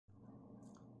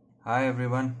Hi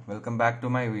everyone, welcome back to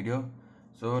my video.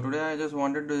 So today I just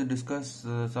wanted to discuss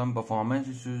some performance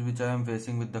issues which I am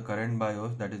facing with the current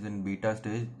BIOS, that is in beta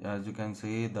stage. As you can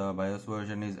see, the BIOS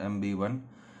version is MB1.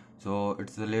 So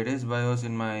it's the latest BIOS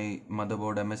in my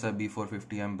motherboard MSI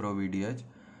B450M Pro VDH,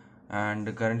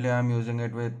 and currently I am using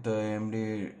it with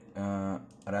AMD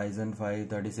Ryzen 5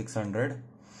 3600,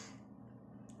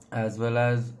 as well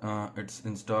as it's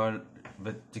installed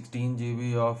with 16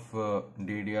 GB of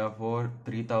DDR4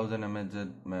 3000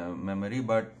 mAh memory,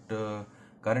 but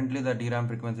currently the DRAM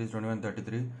frequency is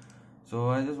 2133. So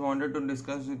I just wanted to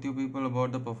discuss with you people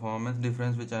about the performance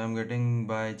difference which I am getting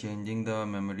by changing the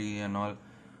memory and all.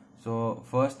 So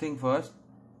first thing first,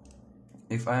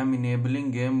 if I am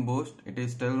enabling game boost, it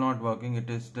is still not working.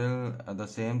 It is still the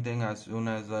same thing. As soon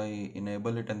as I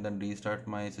enable it and then restart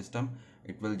my system,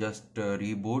 it will just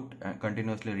reboot and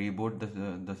continuously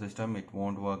reboot the system. It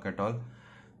won't work at all.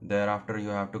 Thereafter you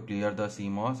have to clear the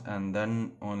CMOS and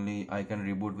then only I can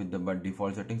reboot with the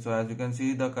default settings. So as you can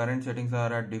see, the current settings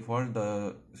are at default.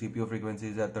 The CPU frequency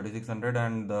is at 3600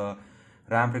 and the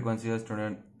RAM frequency is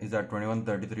at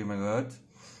 2133 MHz.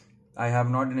 I have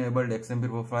not enabled XMP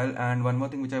profile, and one more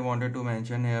thing which I wanted to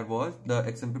mention here was the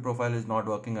XMP profile is not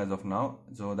working as of now,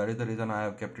 so that is the reason I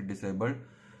have kept it disabled.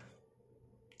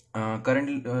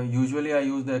 Usually I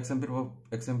use the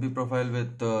XMP profile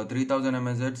with 3000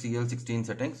 mAh CL16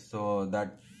 settings, so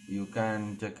that you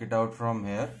can check it out from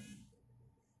here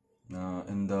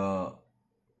in the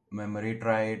memory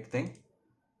try it thing.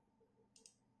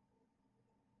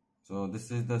 So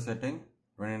this is the setting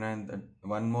 29.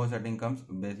 One more setting comes.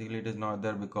 Basically it is not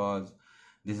there because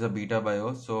this is a beta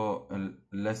BIOS, so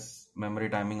less memory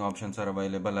timing options are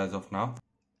available as of now.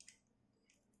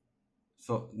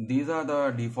 So these are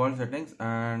the default settings,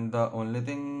 and the only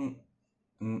thing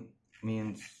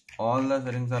means all the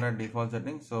settings are at default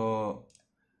settings. So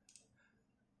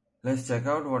let's check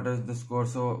out what is the score.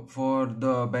 So for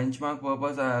the benchmark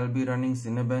purpose, I'll be running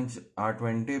Cinebench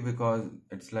R20 because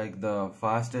it's like the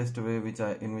fastest way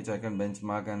in which I can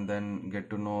benchmark and then get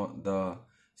to know the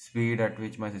speed at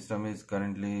which my system is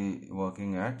currently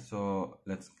working at. So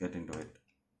let's get into it.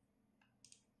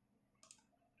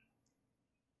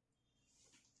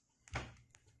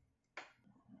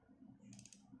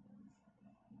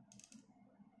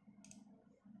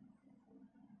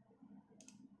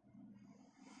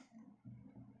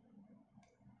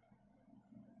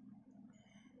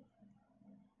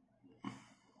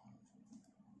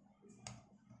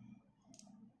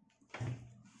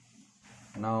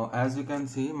 Now as you can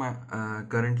see, my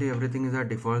currently everything is at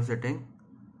default setting.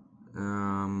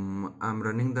 I'm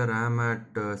running the RAM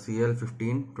at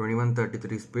CL15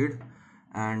 2133 speed,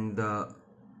 and the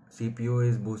CPU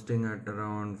is boosting at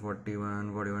around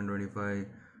 41-25.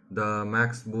 The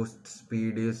max boost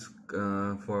speed is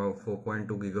for 4.2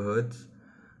 gigahertz,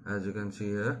 as you can see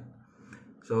here.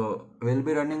 So we'll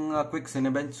be running a quick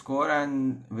Cinebench score,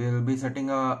 and we'll be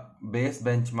setting a base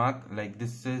benchmark. Like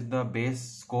this is the base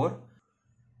score.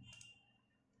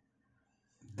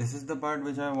 This is the part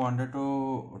which I wanted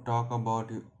to talk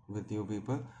about with you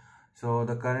people. So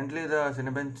currently the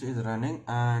Cinebench is running,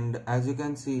 and as you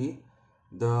can see,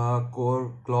 the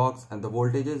core clocks and the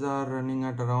voltages are running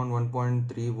at around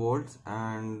 1.3 volts,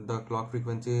 and the clock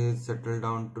frequency is settled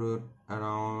down to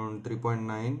around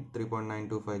 3.925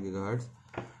 gigahertz.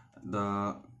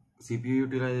 The CPU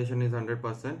utilization is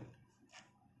 100%,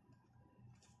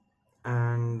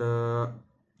 and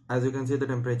as you can see, the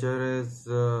temperature is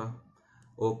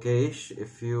okayish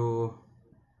if you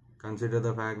consider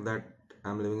the fact that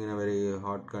I'm living in a very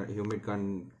hot, humid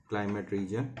climate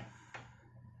region.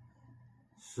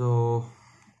 So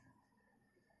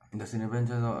the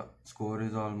Cinebench score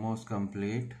is almost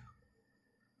complete.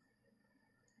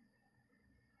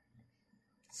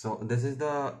 So this is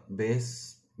the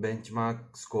base benchmark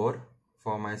score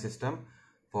for my system.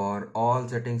 For all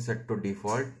settings set to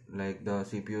default, like the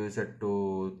CPU is set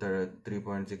to the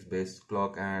 3.6 base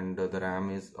clock, and the RAM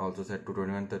is also set to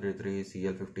 2133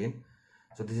 CL15.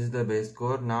 So this is the base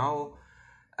score. Now,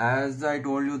 as I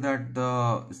told you that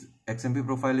the XMP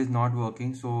profile is not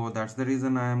working, so that's the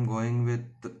reason I am going with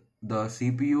the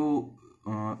CPU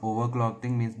overclock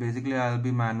thing. Means basically I'll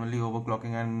be manually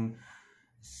overclocking, and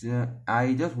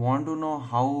I just want to know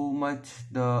how much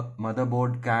the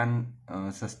motherboard can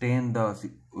sustain the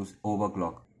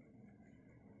overclock.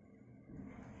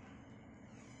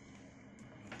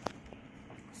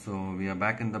 So we are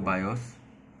back in the BIOS,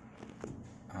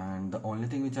 and the only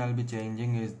thing which I'll be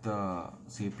changing is the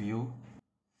CPU.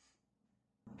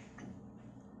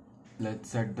 Let's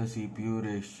set the CPU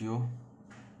ratio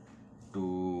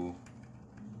to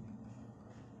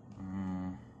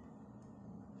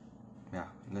Yeah,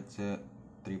 let's say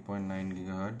 3.9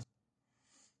 gigahertz,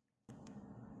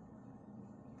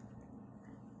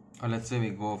 or let's say we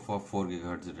go for 4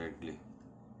 gigahertz directly.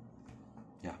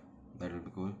 Yeah, that will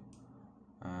be cool.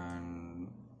 And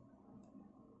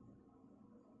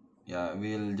yeah,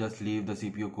 we'll just leave the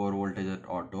CPU core voltage at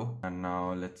auto. And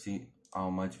now let's see how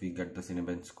much we get the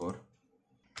Cinebench score.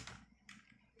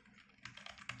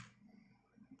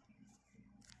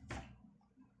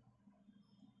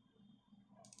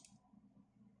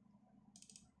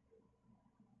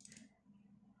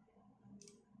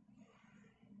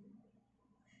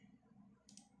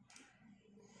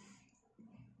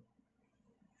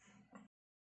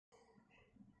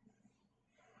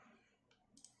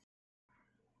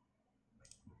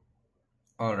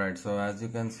 Alright, so as you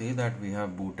can see that we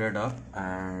have booted up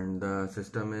and the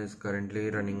system is currently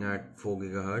running at 4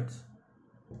 gigahertz.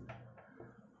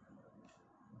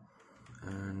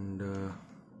 And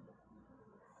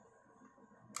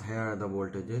here are the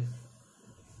voltages.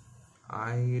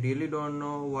 I really don't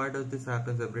know why does this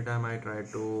happens every time I try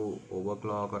to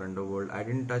overclock or undervolt. I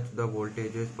didn't touch the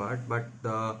voltages part, but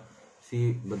but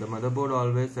the motherboard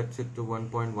always sets it to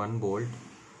 1.1 volt,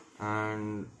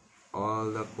 and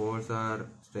all the cores are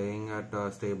staying at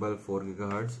a stable 4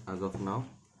 gigahertz as of now.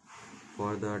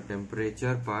 For the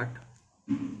temperature part,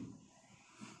 you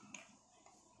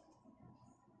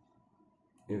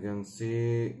can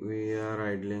see we are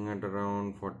idling at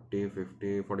around 40,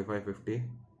 50, 45, 50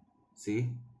 C.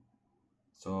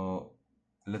 So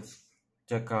let's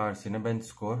check our Cinebench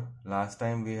score. Last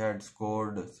time we had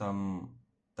scored some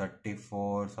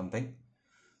 34 something.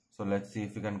 So let's see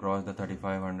if we can cross the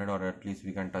 3500, or at least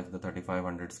we can touch the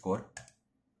 3500 score.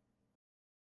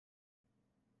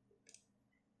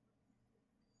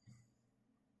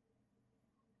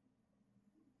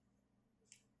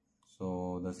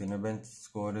 So the Cinebench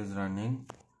score is running.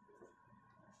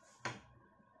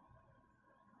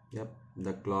 Yep,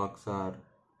 the clocks are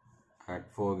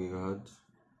at 4 gigahertz.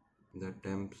 The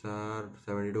temps are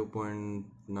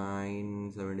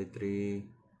 72.9, 73.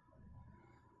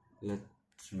 Let's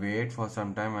wait for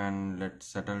some time and let's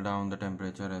settle down the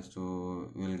temperature as to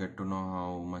we'll get to know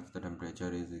how much the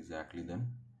temperature is exactly then.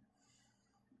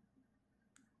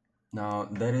 Now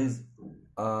there is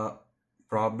a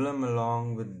problem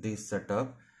along with this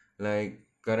setup. Like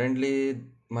currently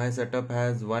my setup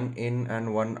has one in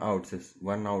and one out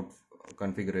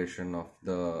configuration of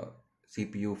the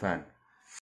CPU fan,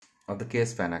 of the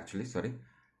case fan actually, sorry.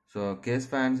 So case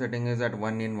fan setting is at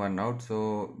one in one out.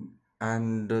 So,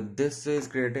 and this is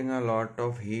creating a lot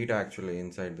of heat actually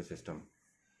inside the system.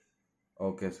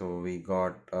 Okay, so we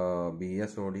got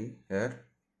BSOD here.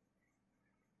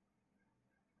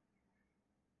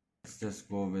 Let's just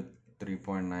go with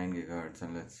 3.9 gigahertz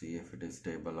and let's see if it is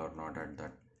stable or not at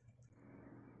that.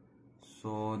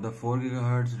 So the 4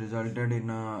 gigahertz resulted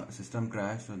in a system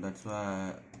crash, so that's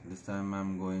why this time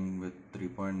I'm going with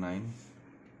 3.9.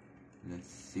 Let's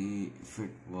see if it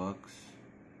works.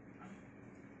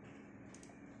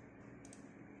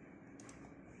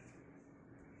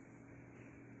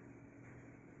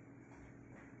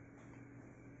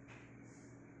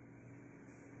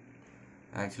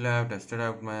 Actually, I have tested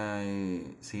out my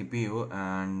CPU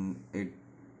and it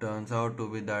turns out to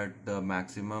be that the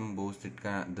maximum boost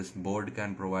this board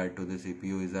can provide to the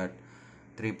CPU is at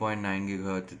 3.9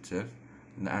 gigahertz itself,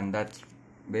 and that's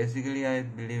basically, I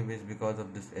believe, is because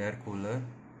of this air cooler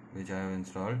which I have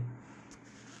installed.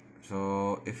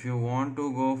 So if you want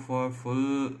to go for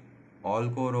full all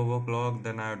core overclock,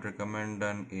 then I would recommend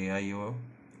an AIO.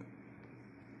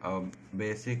 A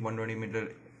basic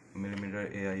 120 millimeter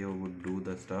AIO would do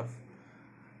the stuff.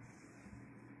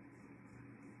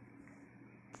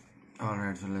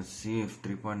 Alright, so let's see if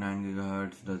 3.9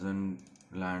 gigahertz doesn't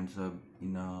lands up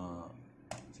in a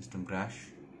system crash.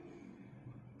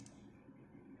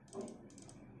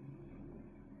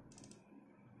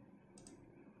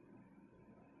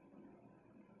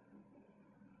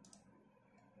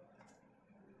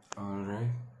 Alright,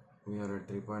 we are at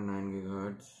 3.9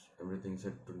 gigahertz, everything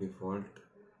set to default.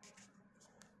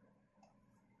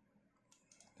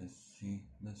 Let's see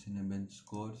the Cinebench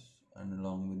scores, and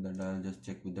along with that I'll just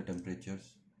check with the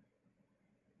temperatures.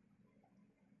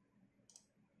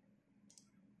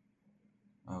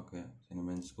 Okay,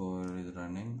 Cinebench score is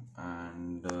running,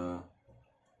 and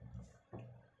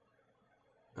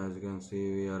as you can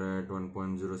see we are at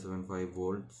 1.075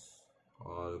 volts,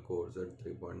 all cores at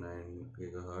 3.9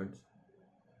 gigahertz.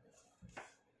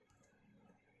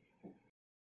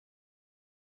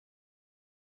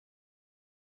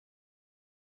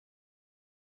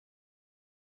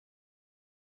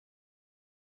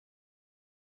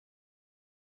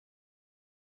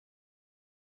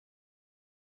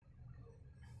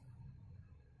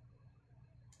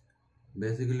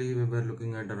 basically we were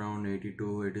looking at around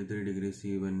 82-83 degrees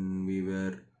C when we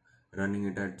were running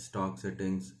it at stock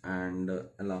settings, and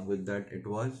along with that it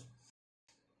was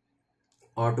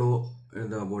auto.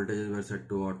 The voltages were set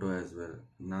to auto as well.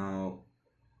 Now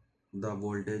the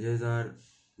voltages are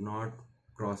not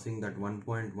crossing that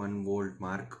 1.1 volt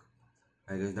mark.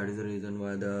 I guess that is the reason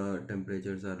why the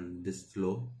temperatures are this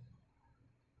low.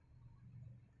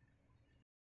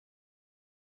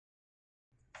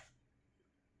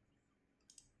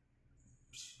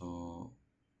 So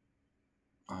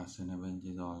our Cinebench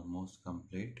is almost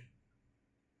complete.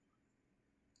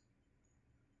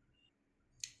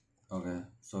 Okay,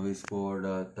 so we scored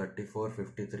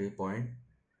 3453 point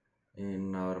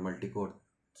in our multi-core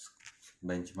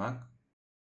benchmark.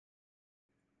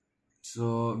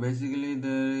 So basically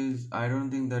I don't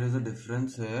think there is a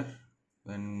difference here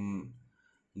when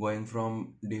going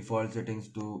from default settings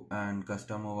to and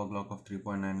custom overclock of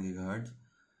 3.9 gigahertz.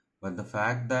 But the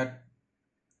fact that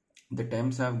the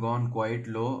temps have gone quite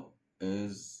low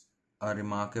is a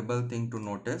remarkable thing to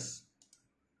notice.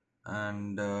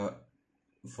 And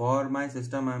for my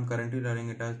system, I'm currently running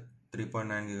it at 3.9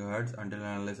 gigahertz until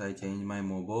and unless I change my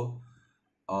mobo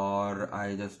or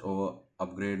I just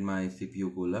upgrade my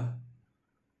CPU cooler.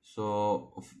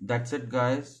 So that's it,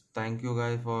 guys. Thank you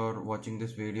guys for watching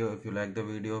this video. If you like the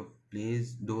video,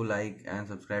 please do like and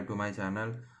subscribe to my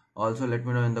channel. Also, let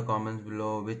me know in the comments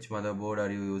below which motherboard are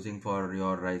you using for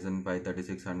your Ryzen 5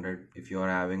 3600, if you are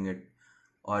having it,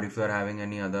 or if you are having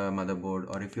any other motherboard,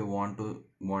 or if you want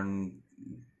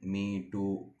me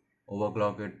to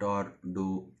overclock it or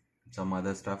do some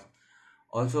other stuff.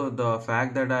 Also, the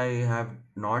fact that I have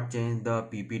not changed the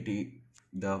PPT,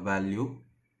 the value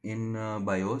in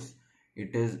BIOS,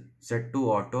 it is set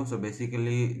to auto. So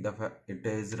basically it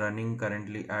is running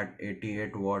currently at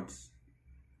 88 watts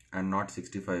and not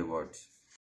 65 watts.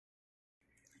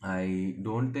 I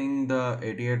don't think the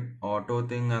 88 auto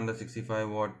thing and the 65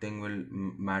 watt thing will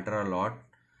matter a lot,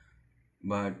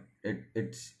 but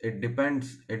it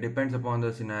depends upon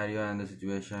the scenario and the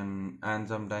situation, and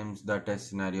sometimes the test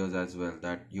scenarios as well,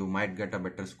 that you might get a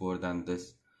better score than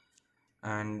this.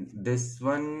 And this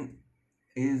one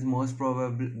is most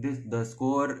probably the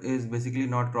score is basically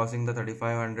not crossing the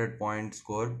 3500 point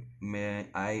score.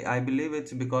 I believe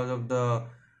it's because of the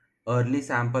early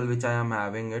sample which I am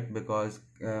having it, because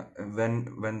when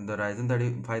the Ryzen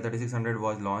 3600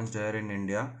 was launched here in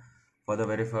India for the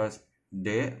very first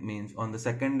day, means on the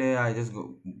second day I just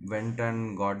went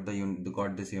and got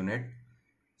got this unit.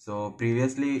 So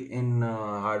previously in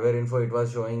hardware info it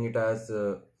was showing it as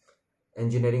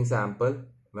engineering sample.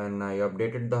 When I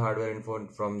updated the hardware info,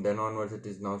 from then onwards it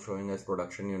is now showing as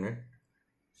production unit.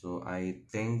 So I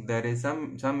think there is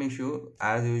some issue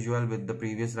as usual with the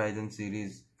previous Ryzen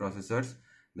series processors.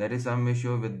 There is some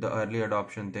issue with the early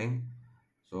adoption thing.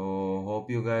 So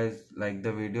hope you guys like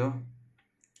the video,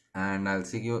 and I'll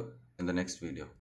see you in the next video.